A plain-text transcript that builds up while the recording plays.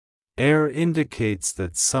Air indicates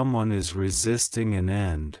that someone is resisting an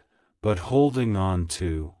end, but holding on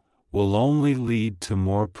to will only lead to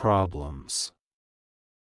more problems.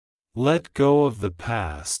 Let go of the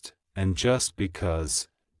past, and just because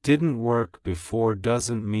didn't work before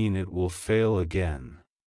doesn't mean it will fail again.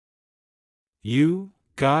 You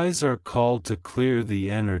guys are called to clear the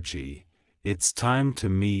energy. It's time to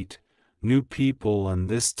meet new people, and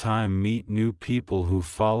this time meet new people who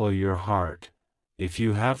follow your heart. If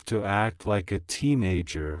you have to act like a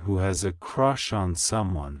teenager who has a crush on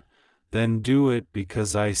someone, then do it,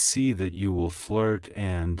 because I see that you will flirt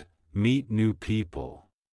and meet new people.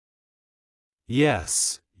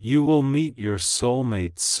 Yes, you will meet your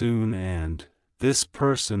soulmate soon, and this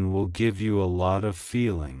person will give you a lot of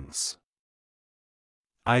feelings.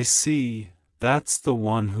 I see, that's the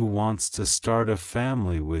one who wants to start a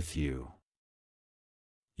family with you.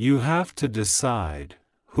 You have to decide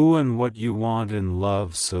who and what you want in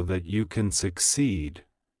love so that you can succeed.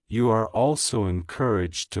 You are also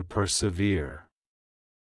encouraged to persevere.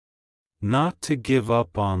 Not to give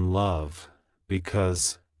up on love,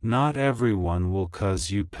 because not everyone will cause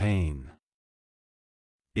you pain.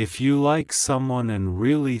 If you like someone and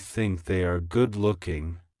really think they are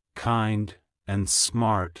good-looking, kind, and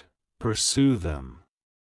smart, pursue them.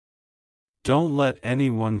 Don't let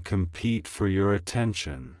anyone compete for your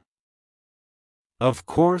attention. Of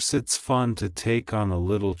course, it's fun to take on a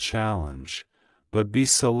little challenge, but be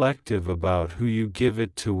selective about who you give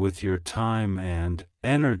it to with your time and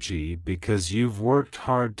energy, because you've worked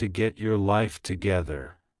hard to get your life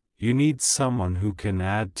together. You need someone who can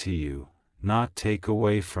add to you, not take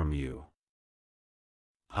away from you.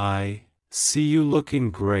 I see you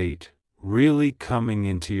looking great, really coming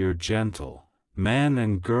into your gentle man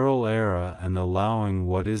and girl era and allowing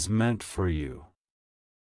what is meant for you.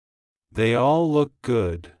 They all look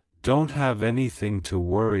good, don't have anything to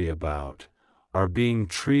worry about, are being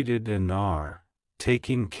treated and are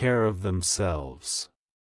taking care of themselves.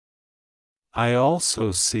 I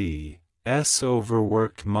also see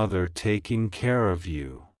overworked mother taking care of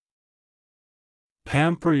you.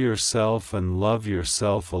 Pamper yourself and love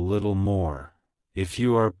yourself a little more. If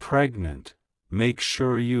you are pregnant, make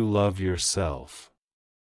sure you love yourself.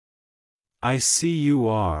 I see you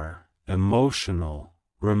are emotional.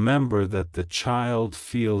 Remember that the child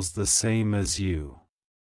feels the same as you.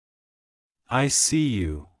 I see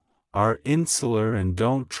you are insular and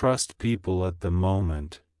don't trust people at the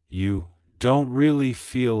moment. You don't really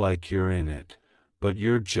feel like you're in it, but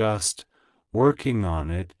you're just working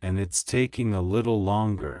on it, and it's taking a little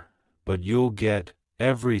longer, but you'll get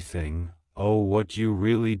everything, what you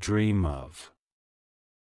really dream of.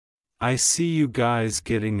 I see you guys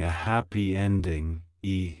getting a happy ending.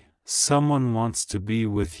 Someone wants to be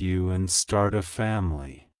with you and start a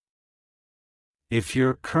family. If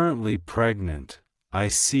you're currently pregnant, I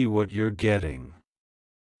see what you're getting.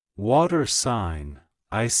 Water sign,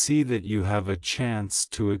 I see that you have a chance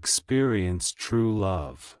to experience true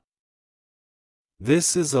love.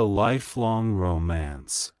 This is a lifelong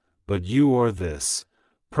romance, but you or this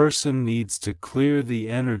person needs to clear the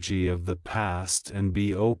energy of the past and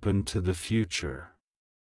be open to the future.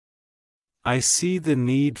 I see the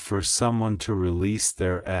need for someone to release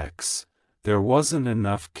their ex. There wasn't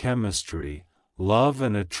enough chemistry, love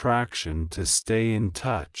and attraction to stay in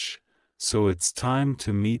touch, so it's time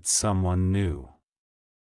to meet someone new.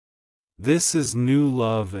 This is new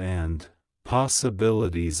love and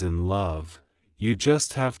possibilities in love. You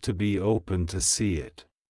just have to be open to see it.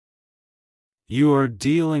 You are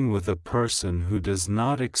dealing with a person who does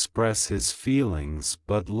not express his feelings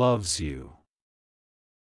but loves you.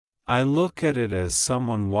 I look at it as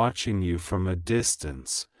someone watching you from a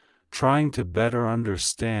distance, trying to better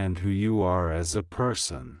understand who you are as a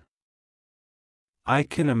person. I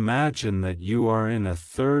can imagine that you are in a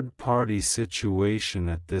third-party situation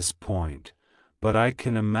at this point, but I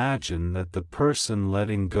can imagine that the person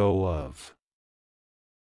letting go of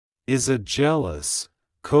is a jealous,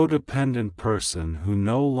 codependent person who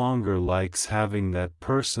no longer likes having that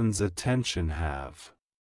person's attention.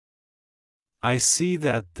 I see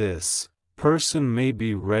that this person may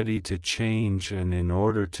be ready to change, and in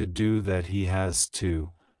order to do that he has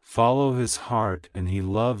to follow his heart, and he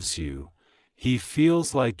loves you. He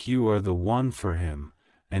feels like you are the one for him,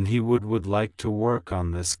 and he would like to work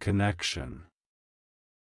on this connection.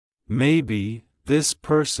 Maybe this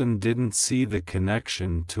person didn't see the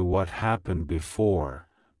connection to what happened before,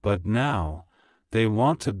 but now they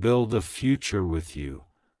want to build a future with you.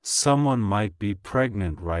 Someone might be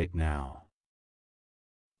pregnant right now.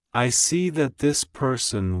 I see that this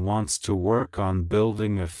person wants to work on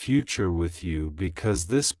building a future with you because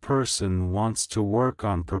this person wants to work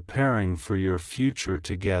on preparing for your future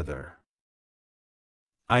together.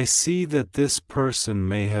 I see that this person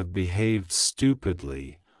may have behaved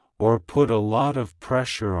stupidly, or put a lot of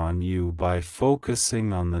pressure on you by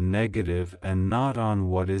focusing on the negative and not on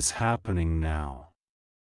what is happening now.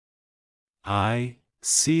 I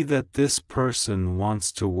see that this person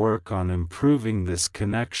wants to work on improving this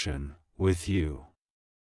connection with you.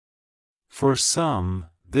 For some,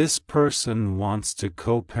 this person wants to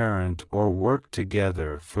co-parent or work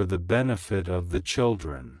together for the benefit of the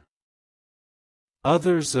children.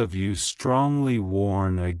 Others of you strongly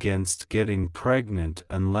warn against getting pregnant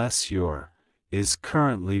unless is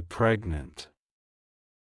currently pregnant.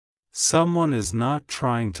 Someone is not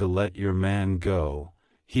trying to let your man go.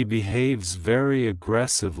 He behaves very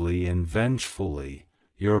aggressively and vengefully.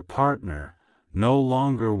 Your partner no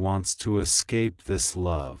longer wants to escape this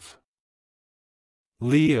love.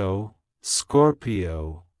 Leo,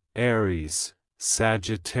 Scorpio, Aries,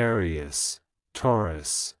 Sagittarius,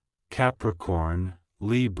 Taurus, Capricorn,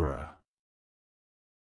 Libra.